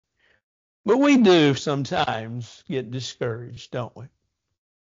But we do sometimes get discouraged, don't we?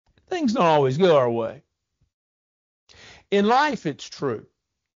 Things don't always go our way. In life, it's true.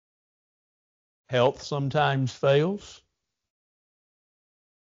 Health sometimes fails.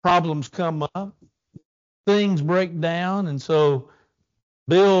 Problems come up. Things break down, and so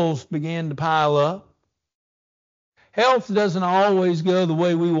bills begin to pile up. Health doesn't always go the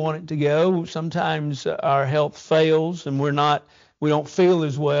way we want it to go. Sometimes our health fails and we don't feel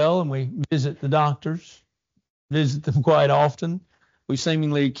as well, and we visit the doctors, visit them quite often. We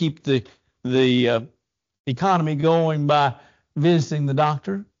seemingly keep the economy going by visiting the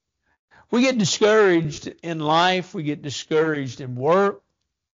doctor. We get discouraged in life. We get discouraged in work.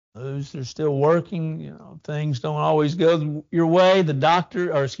 Those that are still working, things don't always go your way.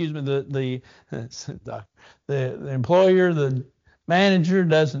 The employer, the manager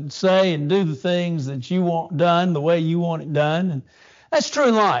doesn't say and do the things that you want done the way you want it done. And that's true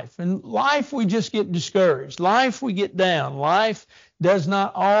in life. In life, we just get discouraged. Life, we get down. Life does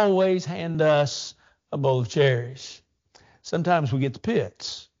not always hand us a bowl of cherries. Sometimes we get the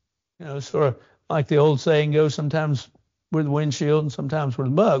pits. Sort of like the old saying goes, sometimes we're the windshield and sometimes we're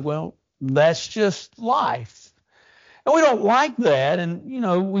the bug. Well, that's just life. And we don't like that. And,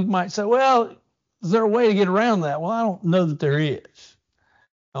 we might say, well, is there a way to get around that? Well, I don't know that there is.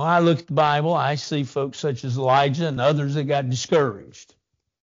 When I look at the Bible, I see folks such as Elijah and others that got discouraged.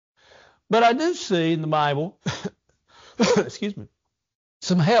 But I do see in the Bible, excuse me,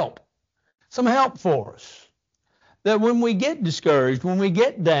 some help for us. That when we get discouraged, when we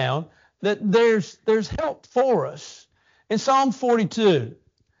get down, that there's help for us. In Psalm 42,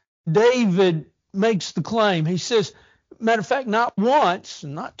 David makes the claim. He says, matter of fact, not once,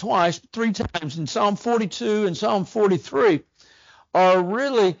 not twice, but 3 times in Psalm 42 and Psalm 43 are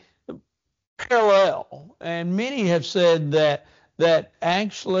really parallel. And many have said that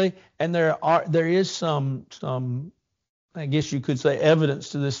actually, and there is some I guess you could say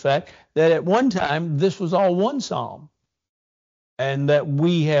evidence to this fact, that at one time this was all one psalm, and that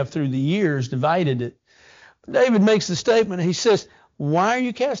we have through the years divided it. David makes the statement. He says, why are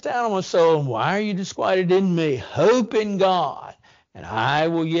you cast down on my soul, and why are you disquieted in me? Hope in God, and I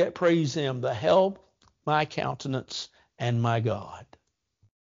will yet praise him, the help, my countenance, and my God.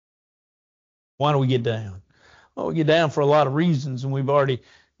 Why do we get down? Well, we get down for a lot of reasons, and we've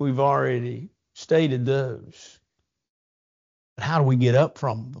already stated those. But how do we get up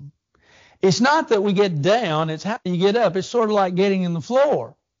from them? It's not that we get down, it's how you get up. It's sort of like getting in the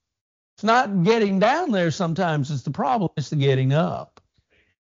floor. It's not getting down there sometimes it's the problem, it's the getting up.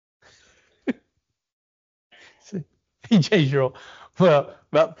 See, he changed your, well,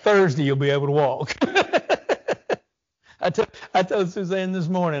 about Thursday you'll be able to walk. I told Suzanne this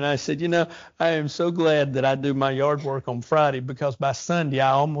morning, I said, I am so glad that I do my yard work on Friday, because by Sunday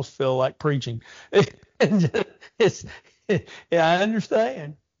I almost feel like preaching. Yeah, I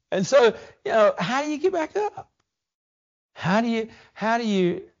understand. And so, how do you get back up? How do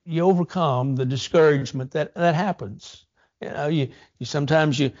you overcome the discouragement that happens? You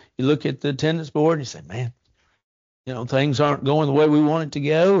sometimes you look at the attendance board and you say, man, things aren't going the way we want it to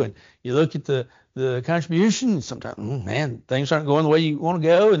go. And you look at the contribution, and sometimes, man, things aren't going the way you want to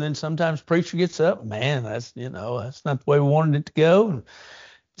go. And then sometimes preacher gets up, man, that's not the way we wanted it to go. And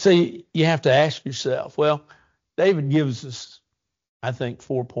so you have to ask yourself, well, David gives us, I think,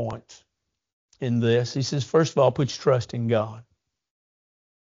 4 points in this. He says, first of all, put your trust in God.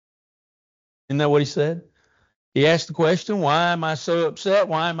 Isn't that what he said? He asked the question, why am I so upset?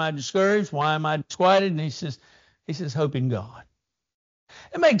 Why am I discouraged? Why am I disquieted? And he says, hope in God.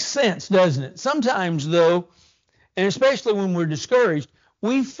 It makes sense, doesn't it? Sometimes, though, and especially when we're discouraged,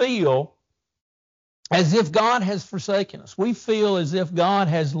 we feel as if God has forsaken us. We feel as if God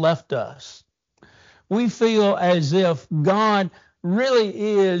has left us. We feel as if God really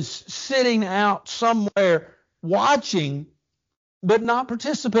is sitting out somewhere watching, but not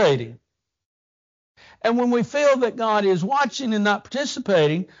participating. And when we feel that God is watching and not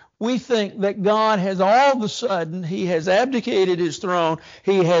participating, we think that God has all of a sudden, he has abdicated his throne.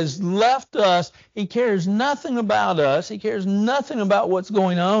 He has left us. He cares nothing about us. He cares nothing about what's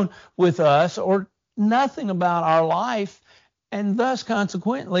going on with us, or nothing about our life. And thus,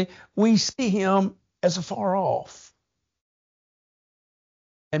 consequently, we see him as afar off.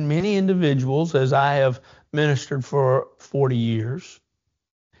 And many individuals, as I have ministered for 40 years,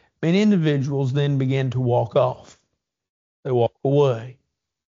 many individuals then begin to walk off. They walk away.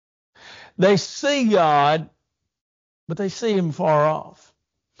 They see God, but they see him far off.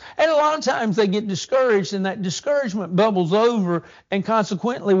 And a lot of times they get discouraged, and that discouragement bubbles over, and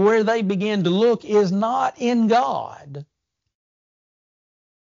consequently where they begin to look is not in God.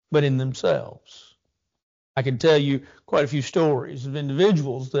 but in themselves. I can tell you quite a few stories of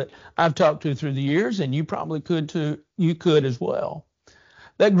individuals that I've talked to through the years, and you probably could too. You could as well.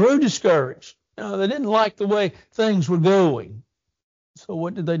 That grew discouraged. They didn't like the way things were going. So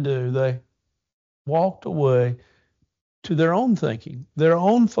what did they do? They walked away to their own thinking, their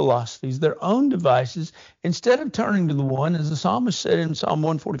own philosophies, their own devices, instead of turning to the one, as the psalmist said in Psalm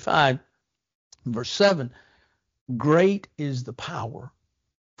 145, verse 7, great is the power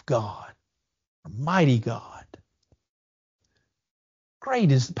of God, mighty God.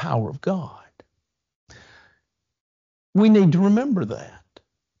 Great is the power of God. We need to remember that.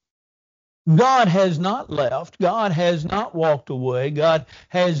 God has not left. God has not walked away. God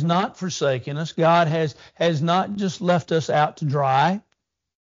has not forsaken us. God has not just left us out to dry.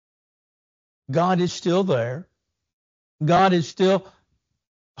 God is still there. God is still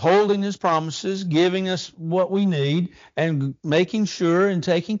holding his promises, giving us what we need, and making sure and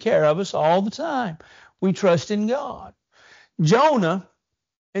taking care of us all the time. We trust in God. Jonah,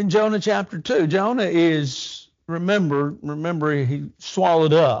 in Jonah chapter 2, Jonah is... Remember, he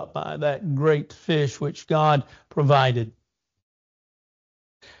swallowed up by that great fish which God provided.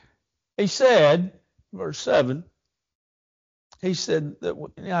 He said, verse 7, he said that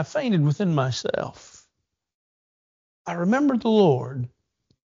I fainted within myself. I remembered the Lord,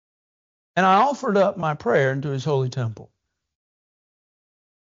 and I offered up my prayer into his holy temple.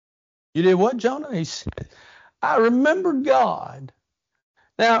 You did what, Jonah? He said, I remembered God.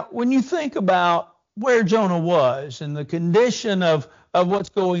 Now, when you think about where Jonah was and the condition of what's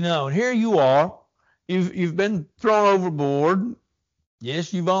going on. Here you are. You've been thrown overboard.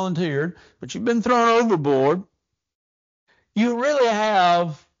 Yes, you volunteered, but you've been thrown overboard. You really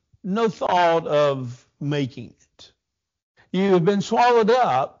have no thought of making it. You have been swallowed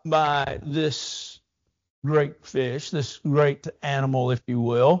up by this great fish, this great animal, if you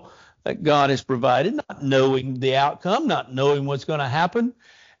will, that God has provided, not knowing the outcome, not knowing what's going to happen.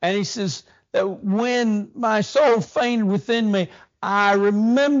 And he says, that when my soul fainted within me, I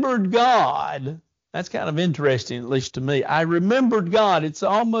remembered God. That's kind of interesting, at least to me. I remembered God. It's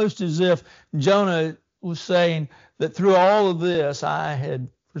almost as if Jonah was saying that through all of this, I had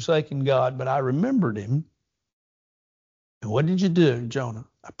forsaken God, but I remembered him. And what did you do, Jonah?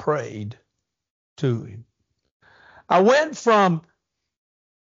 I prayed to him. I went from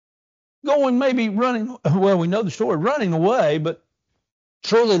going maybe running, well, we know the story, running away, but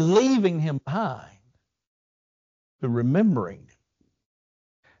truly leaving him behind, to remembering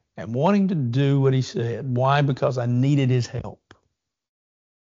and wanting to do what he said. Why? Because I needed his help.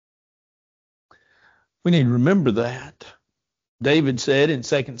 We need to remember that. David said in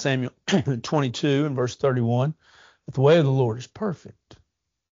 2 Samuel 22 and verse 31 that the way of the Lord is perfect.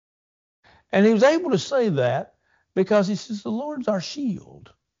 And he was able to say that because he says the Lord's our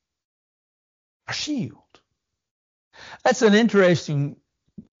shield. Our shield. That's an interesting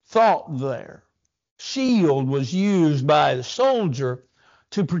thought there. Shield was used by the soldier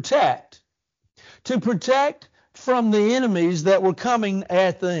to protect from the enemies that were coming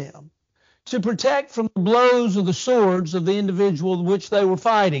at them, to protect from the blows of the swords of the individual which they were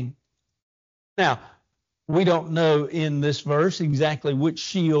fighting. Now, we don't know in this verse exactly which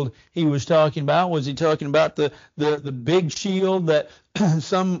shield he was talking about. Was he talking about the big shield that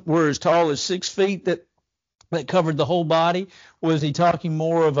some were as tall as 6 feet that covered the whole body? Was he talking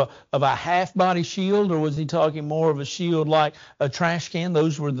more of a half body shield, or was he talking more of a shield like a trash can?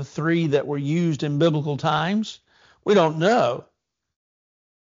 Those were the three that were used in biblical times. We don't know.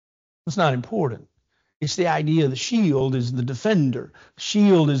 It's not important. It's the idea the shield is the defender.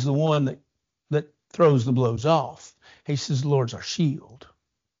 Shield is the one that throws the blows off. He says the Lord's our shield.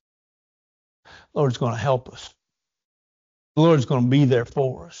 The Lord's going to help us. The Lord's going to be there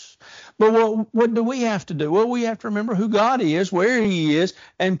for us. But what do we have to do? Well, we have to remember who God is, where he is,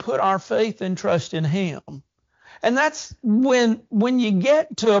 and put our faith and trust in him. And that's when you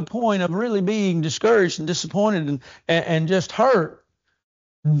get to a point of really being discouraged and disappointed and just hurt,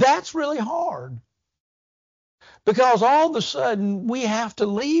 that's really hard. Because all of a sudden we have to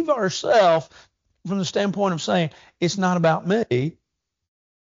leave ourselves from the standpoint of saying, it's not about me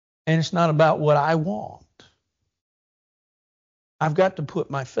and it's not about what I want. I've got to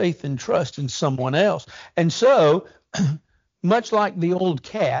put my faith and trust in someone else. And so, much like the old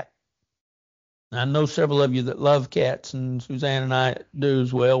cat, I know several of you that love cats, and Suzanne and I do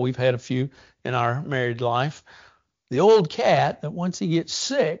as well. We've had a few in our married life. The old cat, that once he gets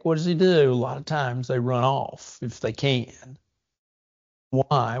sick, what does he do? A lot of times they run off if they can.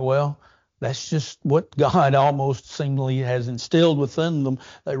 Why? Well, that's just what God almost seemingly has instilled within them.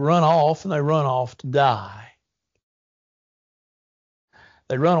 They run off, and they run off to die.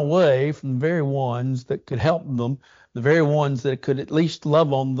 They run away from the very ones that could help them, the very ones that could at least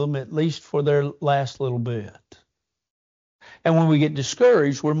love on them, at least for their last little bit. And when we get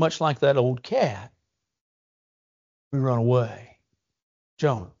discouraged, we're much like that old cat. We run away.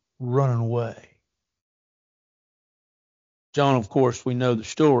 Jonah, running away. Jonah, of course, we know the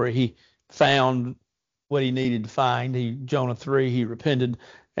story. He found what he needed to find. Jonah 3, he repented,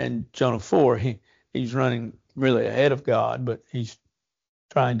 and Jonah 4, he's running really ahead of God, but he's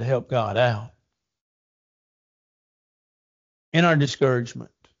trying to help God out. In our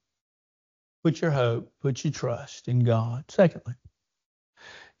discouragement, put your hope, put your trust in God. Secondly,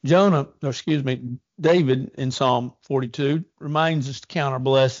 David in Psalm 42 reminds us to count our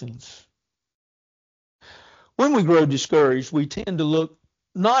blessings. When we grow discouraged, we tend to look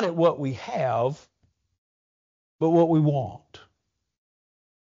not at what we have, but what we want,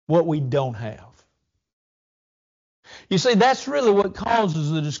 what we don't have. You see, that's really what causes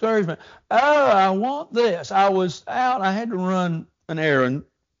the discouragement. Oh, I want this. I was out. I had to run an errand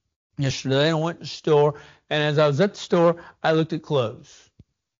yesterday. I went to the store, and as I was at the store, I looked at clothes.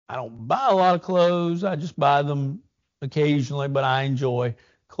 I don't buy a lot of clothes. I just buy them occasionally, but I enjoy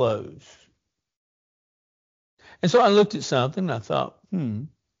clothes. And so I looked at something, and I thought,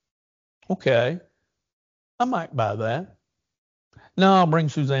 okay, I might buy that. No, I'll bring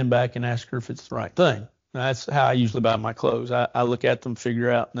Suzanne back and ask her if it's the right thing. That's how I usually buy my clothes. I look at them,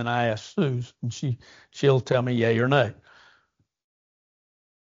 figure out, and then I ask Suze, and she'll tell me yay or nay.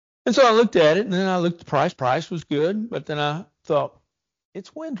 And so I looked at it, and then I looked at the price. Price was good, but then I thought,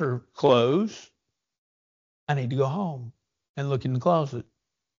 it's winter clothes. I need to go home and look in the closet.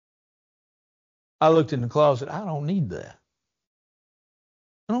 I looked in the closet. I don't need that.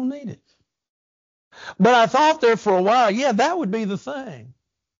 I don't need it. But I thought there for a while, yeah, that would be the thing.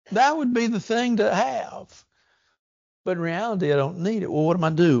 That would be the thing to have. But in reality, I don't need it. Well, what am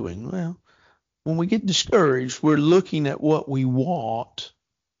I doing? Well, when we get discouraged, we're looking at what we want,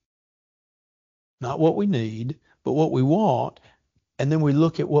 not what we need, but what we want, and then we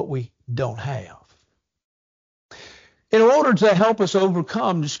look at what we don't have. In order to help us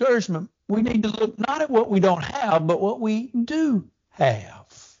overcome discouragement, we need to look not at what we don't have, but what we do have.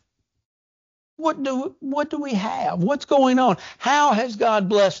 What do we have? What's going on? How has God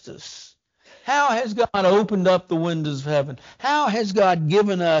blessed us? How has God opened up the windows of heaven? How has God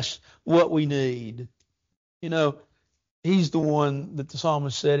given us what we need? You know, He's the one that the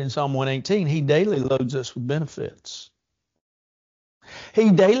psalmist said in Psalm 118, He daily loads us with benefits. He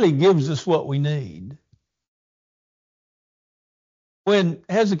daily gives us what we need. When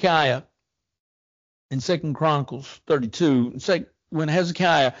Hezekiah, in 2 Chronicles 32, when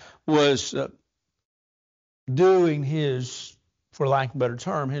Hezekiah was doing his, for lack of a better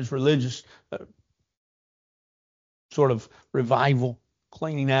term, his religious sort of revival,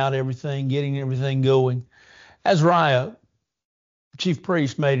 cleaning out everything, getting everything going, Azariah, chief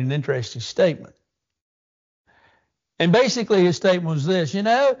priest, made an interesting statement. And basically his statement was this,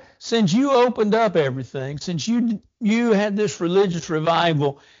 since you opened up everything, since you had this religious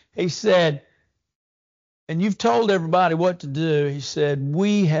revival, he said, and you've told everybody what to do, he said,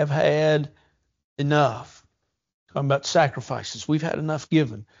 we have had enough. Talking about sacrifices. We've had enough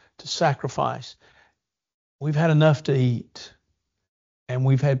given to sacrifice. We've had enough to eat, and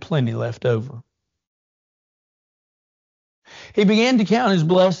we've had plenty left over. He began to count his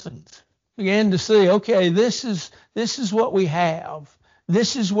blessings. Began to see, okay, this is what we have.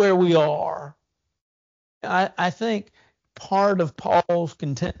 This is where we are. I think part of Paul's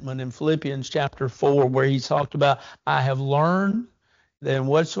contentment in Philippians chapter 4, where he talked about, I have learned that in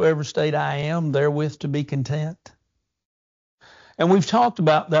whatsoever state I am, therewith to be content. And we've talked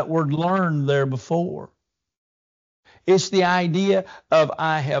about that word learn there before. It's the idea of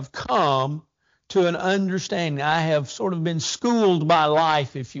I have come to an understanding. I have sort of been schooled by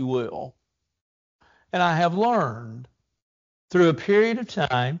life, if you will. And I have learned through a period of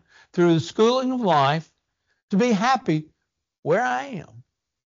time, through the schooling of life, to be happy where I am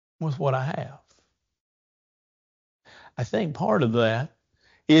with what I have. I think part of that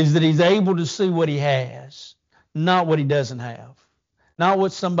is that he's able to see what he has, not what he doesn't have, not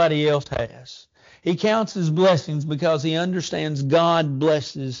what somebody else has. He counts his blessings because he understands God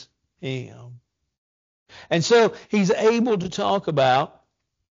blesses him. And so he's able to talk about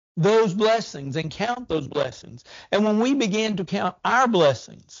those blessings and count those blessings. And when we begin to count our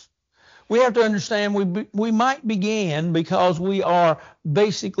blessings, we have to understand we might begin, because we are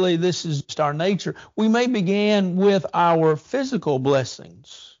basically, this is just our nature, we may begin with our physical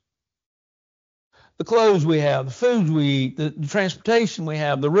blessings. The clothes we have, the foods we eat, the transportation we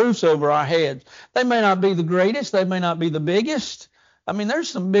have, the roofs over our heads. They may not be the greatest, they may not be the biggest, I mean, there's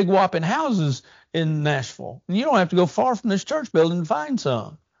some big whopping houses in Nashville, and you don't have to go far from this church building to find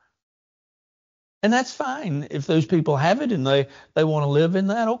some. And that's fine if those people have it and they want to live in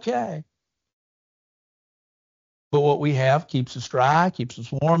that, okay. But what we have keeps us dry, keeps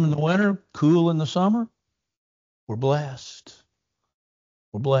us warm in the winter, cool in the summer. We're blessed.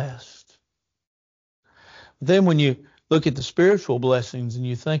 We're blessed. But then when you look at the spiritual blessings and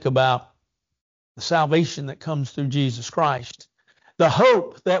you think about the salvation that comes through Jesus Christ, the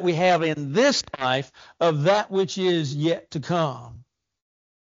hope that we have in this life of that which is yet to come.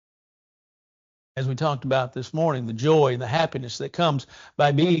 As we talked about this morning, the joy and the happiness that comes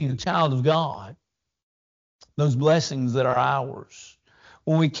by being a child of God. Those blessings that are ours.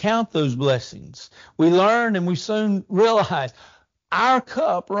 When we count those blessings, we learn and we soon realize our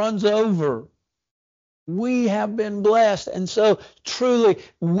cup runs over. We have been blessed. And so truly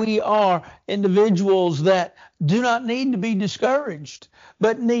we are individuals that do not need to be discouraged,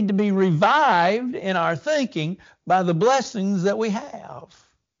 but need to be revived in our thinking by the blessings that we have.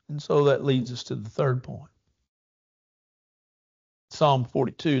 And so that leads us to the third point. Psalm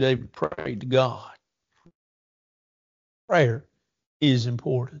 42, David prayed to God. Prayer is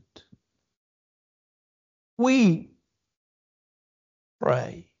important. We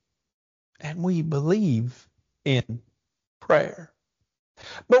pray and we believe in prayer.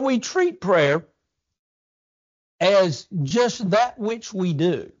 But we treat prayer as just that which we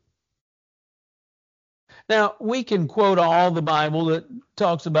do. Now, we can quote all the Bible that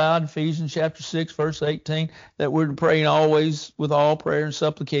talks about Ephesians chapter 6, verse 18, that we're praying always with all prayer and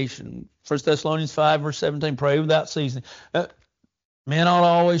supplication. 1 Thessalonians 5, verse 17, pray without ceasing. Men ought to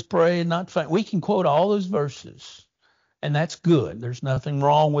always pray and not faint. We can quote all those verses, and that's good. There's nothing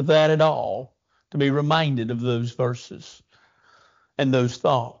wrong with that at all, to be reminded of those verses and those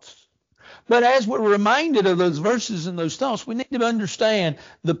thoughts. But as we're reminded of those verses and those thoughts, we need to understand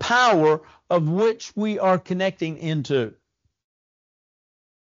the power of which we are connecting into.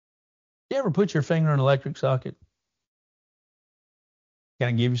 You ever put your finger in an electric socket? Can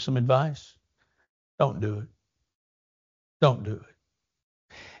I give you some advice? Don't do it. Don't do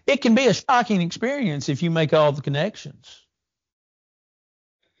it. It can be a shocking experience if you make all the connections.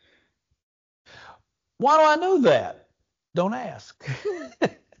 Why do I know that? Don't ask.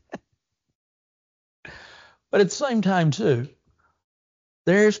 But at the same time, too,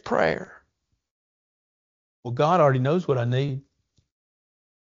 there's prayer. Well, God already knows what I need.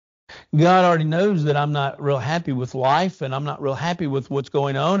 God already knows that I'm not real happy with life, and I'm not real happy with what's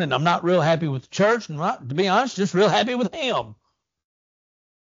going on, and I'm not real happy with the church, and I'm not, to be honest, just real happy with Him.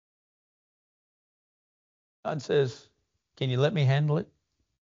 God says, can you let me handle it?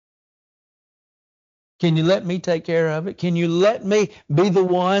 Can you let me take care of it? Can you let me be the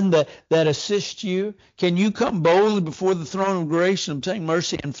one that assists you? Can you come boldly before the throne of grace and obtain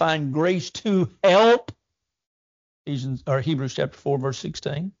mercy and find grace to help? Hebrews chapter 4, verse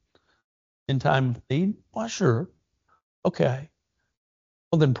 16. In time of need? Why, sure. Okay.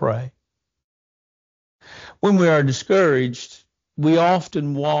 Well, then pray. When we are discouraged, we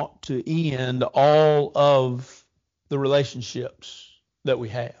often want to end all of the relationships that we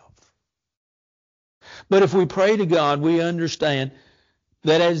have. But if we pray to God, we understand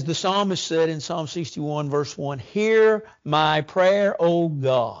that as the psalmist said in Psalm 61, verse 1, hear my prayer, O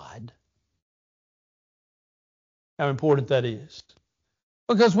God. How important that is.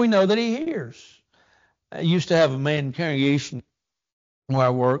 Because we know that He hears. I used to have a man in congregation where I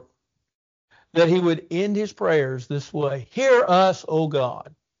work that he would end his prayers this way, hear us, O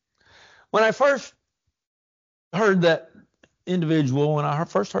God. When I first heard that individual, when I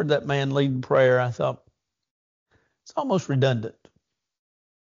first heard that man lead prayer, I thought, it's almost redundant.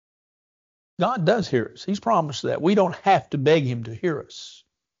 God does hear us. He's promised that. We don't have to beg Him to hear us.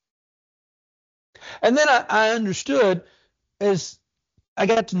 And then I understood as I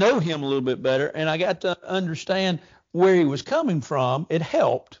got to know him a little bit better and I got to understand where he was coming from, it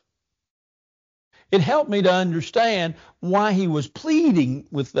helped. It helped me to understand why he was pleading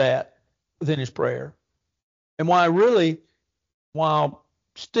with that within his prayer. And why really, while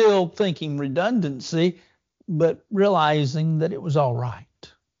still thinking redundancy, but realizing that it was all right.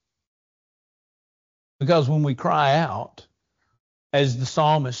 Because when we cry out, as the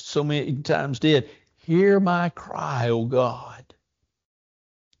psalmist so many times did, hear my cry, O God.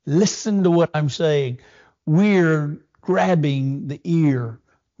 Listen to what I'm saying. We're grabbing the ear.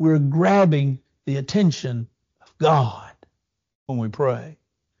 We're grabbing the attention of God when we pray.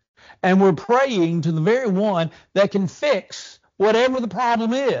 And we're praying to the very one that can fix whatever the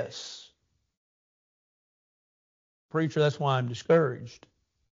problem is. Preacher, that's why I'm discouraged.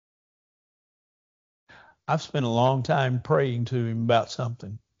 I've spent a long time praying to him about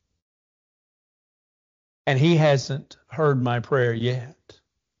something, and he hasn't heard my prayer yet.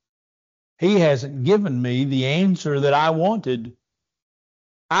 He hasn't given me the answer that I wanted.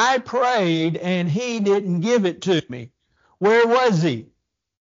 I prayed, and he didn't give it to me. Where was he?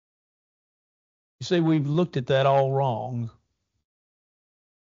 You see, we've looked at that all wrong.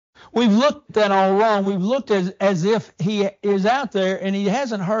 We've looked at that all wrong. We've looked as if he is out there and he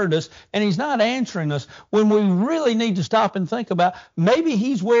hasn't heard us and he's not answering us, when we really need to stop and think about maybe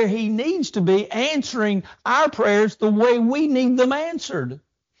he's where he needs to be, answering our prayers the way we need them answered.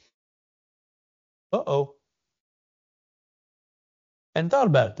 Uh-oh. And thought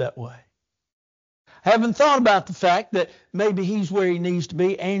about it that way. Haven't thought about the fact that maybe he's where he needs to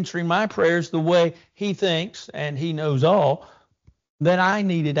be, answering my prayers the way he thinks, and he knows all that I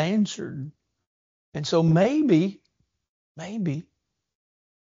needed answered. And so maybe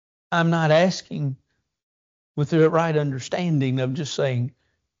I'm not asking with the right understanding of just saying,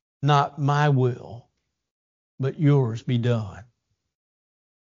 not my will, but yours be done.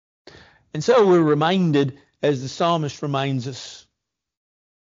 And so we're reminded, as the psalmist reminds us,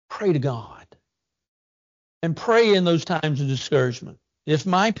 pray to God. And pray in those times of discouragement. If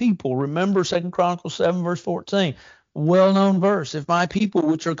my people, remember 2 Chronicles 7 verse 14, well-known verse, if my people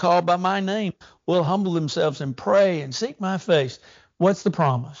which are called by my name will humble themselves and pray and seek my face, what's the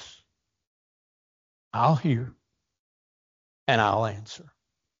promise? I'll hear and I'll answer.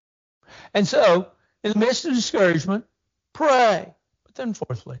 And so, in the midst of discouragement, pray. But then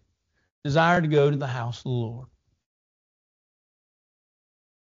fourthly, desire to go to the house of the Lord.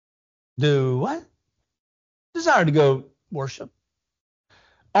 Do what? Desire to go worship.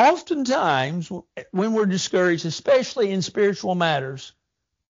 Oftentimes, when we're discouraged, especially in spiritual matters,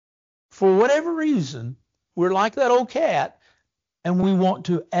 for whatever reason, we're like that old cat, and we want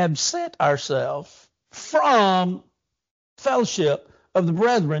to absent ourselves from fellowship of the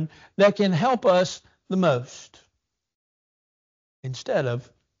brethren that can help us the most, instead of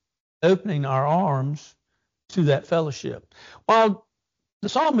opening our arms to that fellowship. While the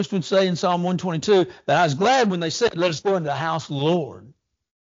psalmist would say in Psalm 122 that I was glad when they said, let us go into the house of the Lord.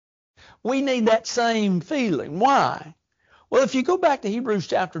 We need that same feeling. Why? Well, if you go back to Hebrews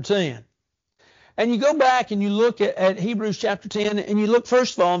chapter 10, and you go back and you look at Hebrews chapter 10, and you look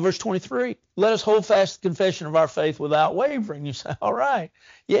first of all in verse 23, let us hold fast the confession of our faith without wavering. You say, all right,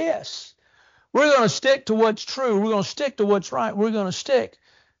 yes. We're going to stick to what's true. We're going to stick to what's right. We're going to stick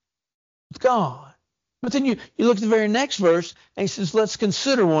with God. But then you look at the very next verse, and he says, let's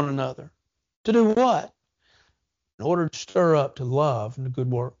consider one another. To do what? In order to stir up to love and to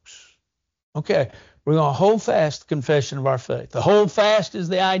good works. Okay, we're going to hold fast the confession of our faith. The hold fast is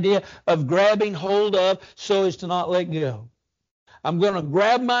the idea of grabbing hold of so as to not let go. I'm going to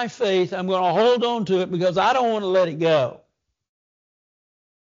grab my faith. I'm going to hold on to it because I don't want to let it go.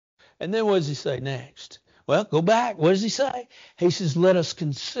 And then what does he say next? Well, go back. What does he say? He says, let us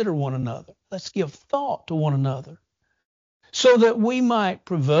consider one another. Let's give thought to one another so that we might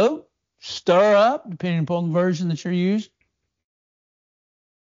provoke, stir up, depending upon the version that you're using,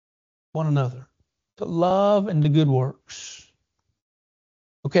 one another to love and to good works.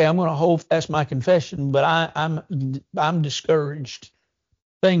 Okay, I'm going to hold fast my confession, but I'm discouraged.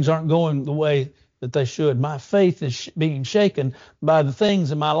 Things aren't going the way that they should. My faith is being shaken by the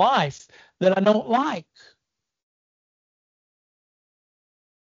things in my life that I don't like.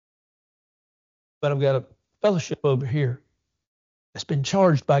 But I've got a fellowship over here that's been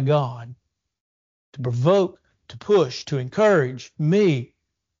charged by God to provoke, to push, to encourage me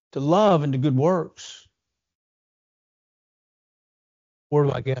to love and to good works. Where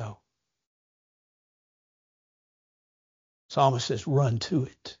do I go? Psalmist says, run to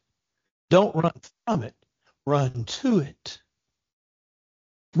it. Don't run from it. Run to it.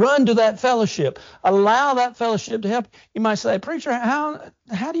 Run to that fellowship. Allow that fellowship to help. You might say, preacher, how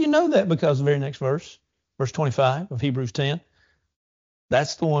do you know that? Because the very next verse 25 of Hebrews 10,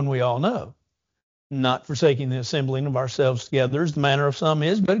 that's the one we all know. Not forsaking the assembling of ourselves together as the manner of some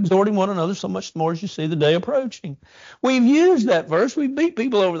is, but exhorting one another so much more as you see the day approaching. We've used that verse. We've beat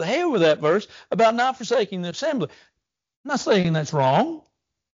people over the head with that verse about not forsaking the assembly. I'm not saying that's wrong.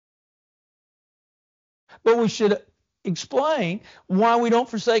 But we should explain why we don't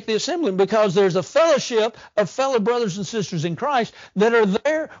forsake the assembly, because there's a fellowship of fellow brothers and sisters in Christ that are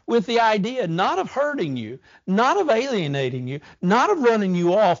there with the idea not of hurting you, not of alienating you, not of running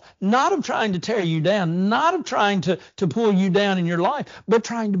you off, not of trying to tear you down, not of trying to pull you down in your life, but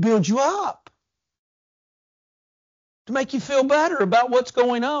trying to build you up, to make you feel better about what's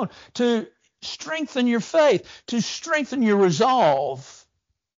going on, to strengthen your faith, to strengthen your resolve.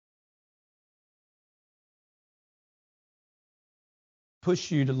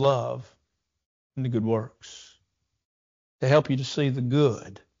 push you to love and the good works, to help you to see the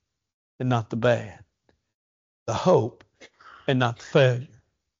good and not the bad, the hope and not the failure,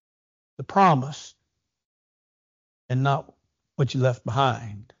 the promise and not what you left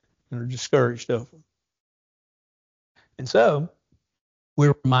behind and are discouraged over. And so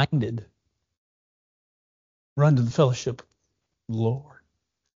we're reminded, run to the fellowship of the Lord,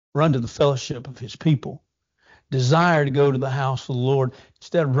 run to the fellowship of his people, desire to go to the house of the Lord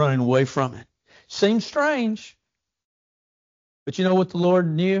instead of running away from it. Seems strange, but you know what the Lord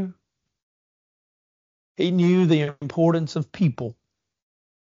knew? He knew the importance of people.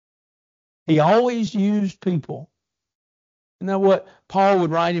 He always used people. Isn't that what Paul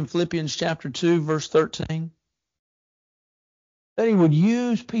would write in Philippians chapter 2, verse 13? That he would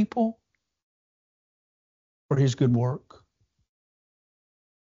use people for his good work.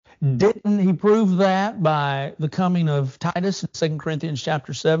 Didn't he prove that by the coming of Titus in 2 Corinthians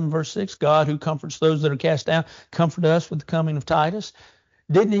chapter 7, verse 6? God who comforts those that are cast down, comfort us with the coming of Titus.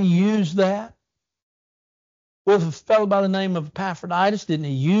 Didn't he use that with a fellow by the name of Epaphroditus? Didn't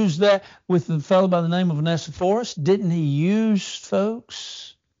he use that with the fellow by the name of Onesiphorus? Didn't he use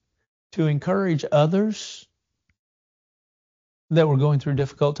folks to encourage others that were going through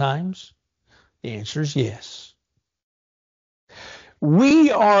difficult times? The answer is yes. We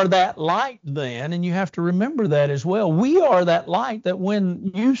are that light then, and you have to remember that as well. We are that light that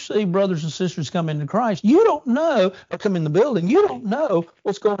when you see brothers and sisters come into Christ, you don't know, or come in the building, you don't know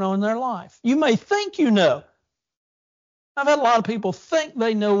what's going on in their life. You may think you know. I've had a lot of people think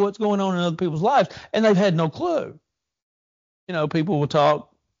they know what's going on in other people's lives, and they've had no clue. You know, people will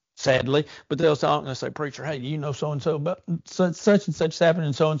talk, sadly, but they'll talk and they'll say, preacher, hey, you know so-and-so about such and such happened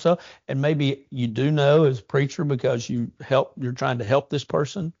and so-and-so. And maybe you do know as a preacher because you're trying to help this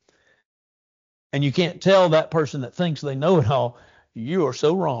person. And you can't tell that person that thinks they know it all, you are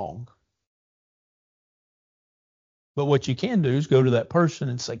so wrong. But what you can do is go to that person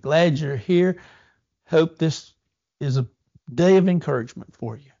and say, glad you're here. Hope this is a day of encouragement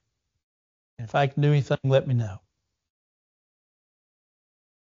for you. And if I can do anything, let me know.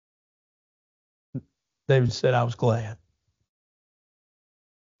 David said, I was glad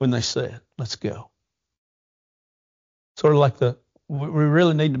when they said, let's go. Sort of like we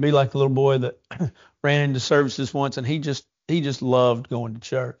really need to be like the little boy that ran into services once, and he just loved going to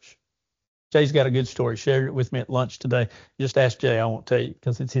church. Jay's got a good story. Shared it with me at lunch today. Just ask Jay. I won't tell you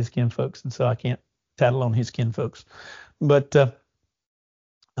because it's his kinfolks, and so I can't tattle on his kinfolks. But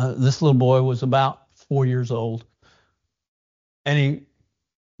this little boy was about 4 years old, and he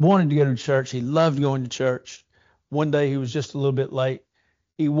wanted to go to church. He loved going to church. One day he was just a little bit late.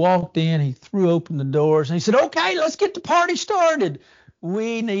 He walked in, he threw open the doors, and he said, okay, let's get the party started.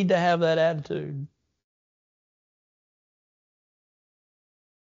 We need to have that attitude.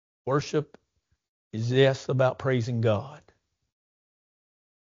 Worship is, yes, about praising God.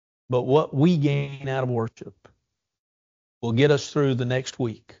 But what we gain out of worship will get us through the next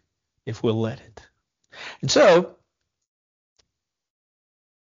week if we'll let it. And so,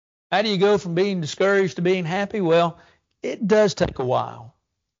 how do you go from being discouraged to being happy? Well, it does take a while.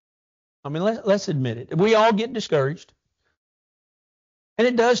 I mean, let's admit it. We all get discouraged. And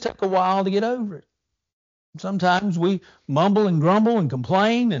it does take a while to get over it. Sometimes we mumble and grumble and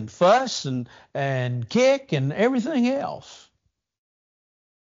complain and fuss and kick and everything else.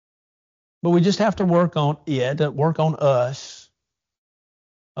 But we just have to work on it, work on us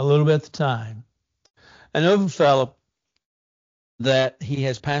a little bit at the time. I know of a fellow that he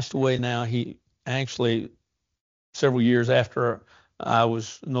has passed away now. He actually, several years after I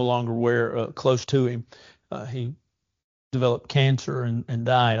was no longer close to him, he developed cancer and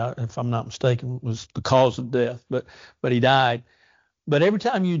died. If I'm not mistaken, was the cause of death, but he died. But every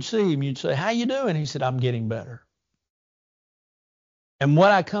time you'd see him, you'd say, how you doing? He said, I'm getting better. And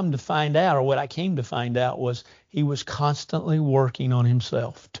what I came to find out was he was constantly working on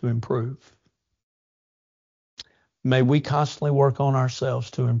himself to improve. May we constantly work on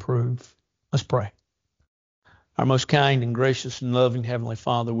ourselves to improve. Let's pray. Our most kind and gracious and loving Heavenly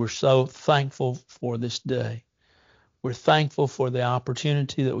Father, we're so thankful for this day. We're thankful for the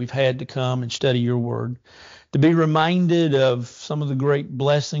opportunity that we've had to come and study your word, to be reminded of some of the great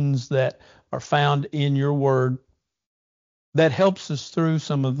blessings that are found in your word that helps us through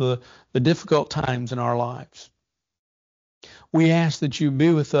some of the difficult times in our lives. We ask that you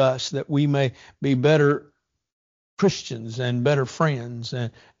be with us, that we may be better Christians and better friends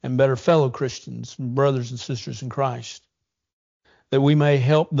and better fellow Christians, brothers and sisters in Christ, that we may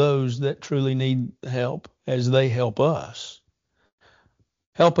help those that truly need help as they help us.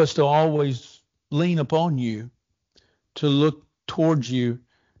 Help us to always lean upon you, to look towards you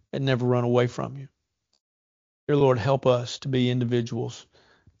and never run away from you. Dear Lord, help us to be individuals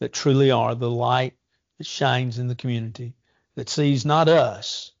that truly are the light that shines in the community, that sees not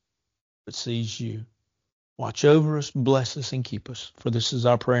us, but sees you. Watch over us, bless us, and keep us. For this is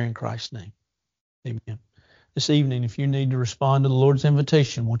our prayer in Christ's name. Amen. This evening, if you need to respond to the Lord's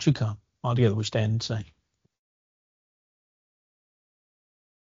invitation, won't you come? All together we stand and sing.